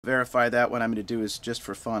Verify that. What I'm going to do is, just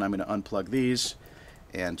for fun, I'm going to unplug these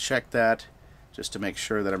and check that just to make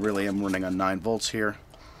sure that I really am running on 9 volts here.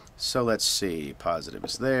 So let's see, positive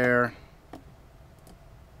is there.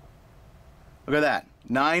 Look at that,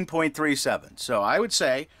 9.37. So I would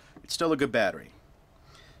say it's still a good battery.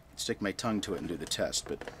 I'd stick my tongue to it and do the test,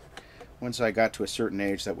 but once I got to a certain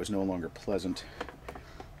age that was no longer pleasant.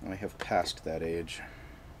 I have passed that age.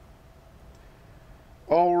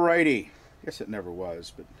 Alrighty. Guess it never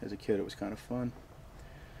was, but as a kid it was kind of fun.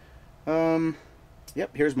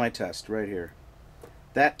 Yep, here's my test right here.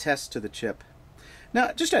 That test to the chip.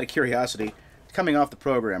 Now, just out of curiosity, coming off the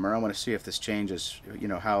programmer, I want to see if this changes, you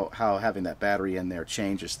know, how having that battery in there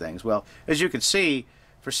changes things. Well, as you can see,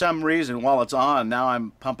 for some reason, while it's on, now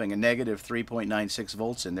I'm pumping a negative 3.96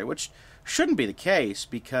 volts in there, which shouldn't be the case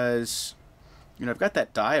because, you know, I've got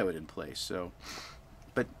that diode in place. So,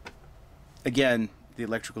 but again, the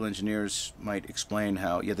electrical engineers might explain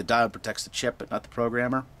how, yeah, the diode protects the chip but not the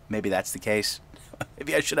programmer. Maybe that's the case.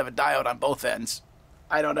 Maybe I should have a diode on both ends.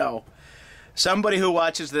 I don't know. Somebody who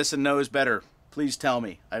watches this and knows better, please tell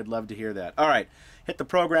me. I'd love to hear that. All right, hit the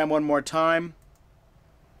program one more time.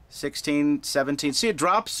 16, 17. See, it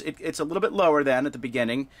drops. It's a little bit lower than at the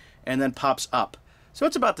beginning and then pops up. So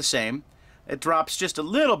it's about the same. It drops just a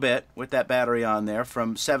little bit with that battery on there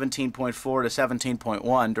from 17.4 to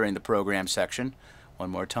 17.1 during the program section. One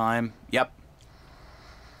more time. Yep.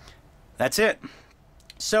 That's it.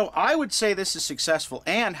 So I would say this is successful.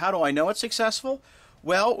 And how do I know it's successful?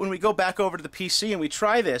 Well, when we go back over to the PC and we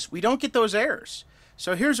try this, we don't get those errors.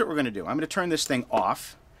 So here's what we're going to do. I'm going to turn this thing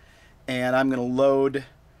off, and I'm going to load,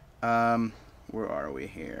 where are we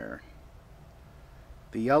here?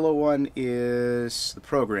 The yellow one is the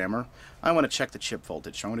programmer. I want to check the chip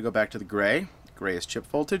voltage. So I'm going to go back to the gray. Gray is chip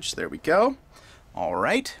voltage. There we go. All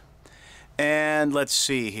right. And let's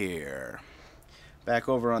see here. Back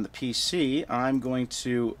over on the PC, I'm going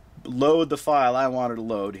to load the file I wanted to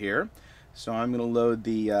load here. So I'm going to load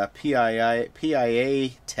the PIA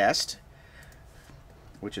test,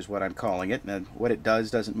 which is what I'm calling it. And what it does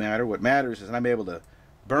doesn't matter. What matters is that I'm able to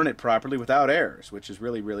burn it properly without errors, which is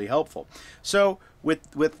really, really helpful. So with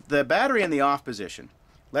the battery in the off position,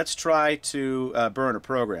 let's try to burn or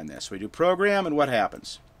program this. We do program, and what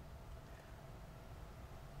happens?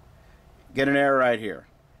 Get an error right here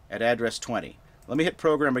at address 20. Let me hit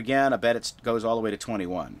program again. I bet it goes all the way to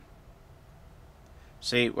 21.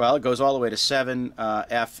 See, well, it goes all the way to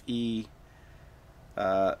 7FE,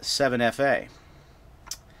 7FA.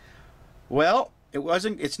 Well,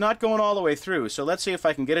 it's not going all the way through, so let's see if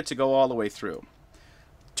I can get it to go all the way through.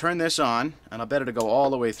 Turn this on, and I'll bet it'll go all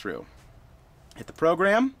the way through. Hit the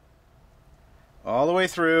program, all the way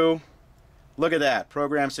through. Look at that,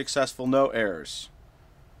 program successful, no errors.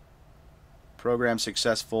 Program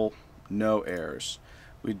successful, no errors.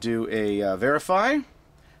 We do a verify.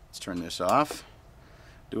 Let's turn this off.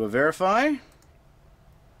 Do a verify.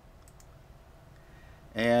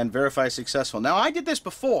 And verify successful. Now, I did this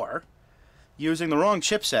before using the wrong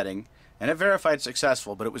chip setting, and it verified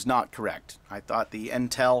successful, but it was not correct. I thought the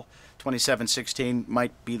Intel 2716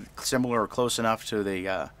 might be similar or close enough to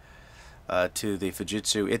the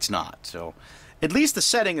Fujitsu. It's not. So at least the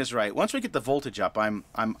setting is right. Once we get the voltage up, I'm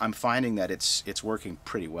finding that it's working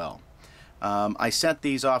pretty well. I sent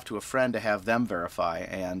these off to a friend to have them verify,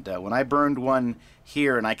 and when I burned one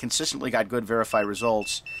here and I consistently got good verify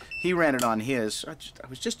results, he ran it on his. I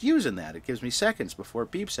was just using that. It gives me seconds before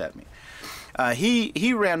it beeps at me.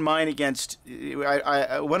 He ran mine against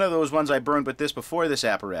one of those ones I burned with this before this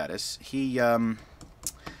apparatus. He, you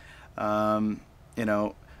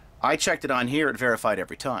know, I checked it on here. It verified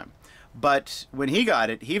every time. But when he got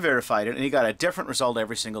it, he verified it, and he got a different result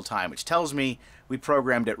every single time, which tells me we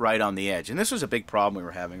programmed it right on the edge. And this was a big problem we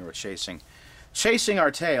were having. We were chasing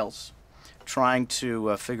our tails, trying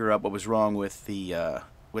to figure out what was wrong with the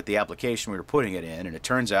application we were putting it in, and it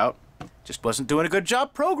turns out just wasn't doing a good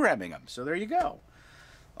job programming them. So there you go.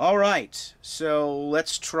 All right, so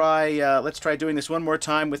let's try doing this one more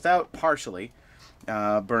time without partially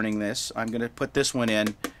burning this. I'm going to put this one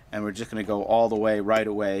in, and we're just going to go all the way right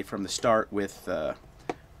away from the start with the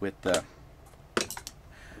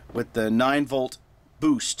 9-volt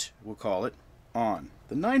boost, we'll call it, on.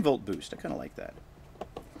 The 9-volt boost, I kind of like that.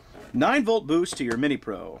 9-volt boost to your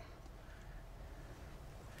MiniPRO.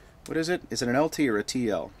 What is it? Is it an LT or a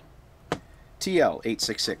TL?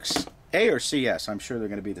 TL866. A or CS, I'm sure they're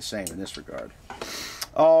going to be the same in this regard.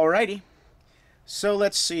 Alrighty. So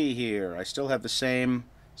let's see here. I still have the same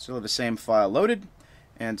file loaded.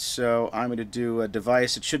 And so I'm going to do a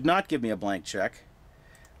device. It should not give me a blank check.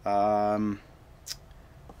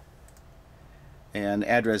 and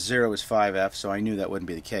address 0 is 5F, so I knew that wouldn't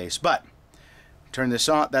be the case. But turn this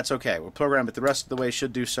on, that's okay. We'll program it the rest of the way,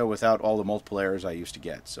 should do so without all the multiple errors I used to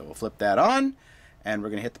get. So we'll flip that on, and we're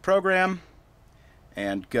going to hit the program,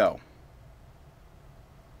 and go.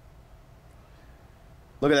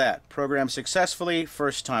 Look at that, program successfully,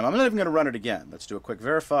 first time. I'm not even going to run it again. Let's do a quick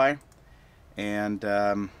verify, and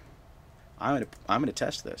I'm going to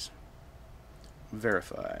test this.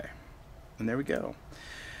 Verify, and there we go.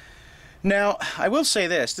 Now, I will say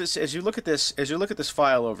this: as you look at this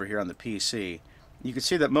file over here on the PC, you can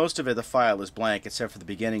see that most of the file is blank except for the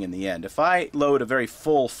beginning and the end. If I load a very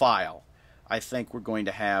full file, I think we're going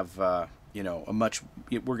to have we're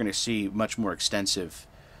going to see much more extensive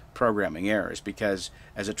programming errors, because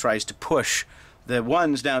as it tries to push the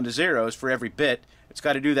ones down to zeros for every bit, it's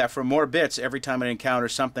got to do that for more bits every time it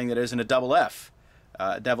encounters something that isn't a double F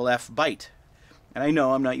byte. And I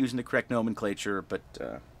know I'm not using the correct nomenclature, but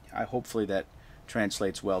hopefully that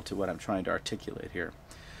translates well to what I'm trying to articulate here.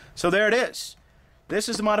 So there it is. This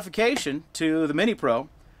is the modification to the MiniPRO.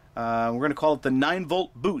 We're going to call it the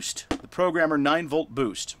 9-volt boost, the programmer 9-volt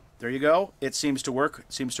boost. There you go. It seems to work.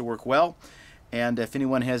 It seems to work well. And if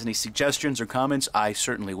anyone has any suggestions or comments, I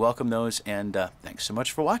certainly welcome those. And thanks so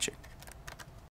much for watching.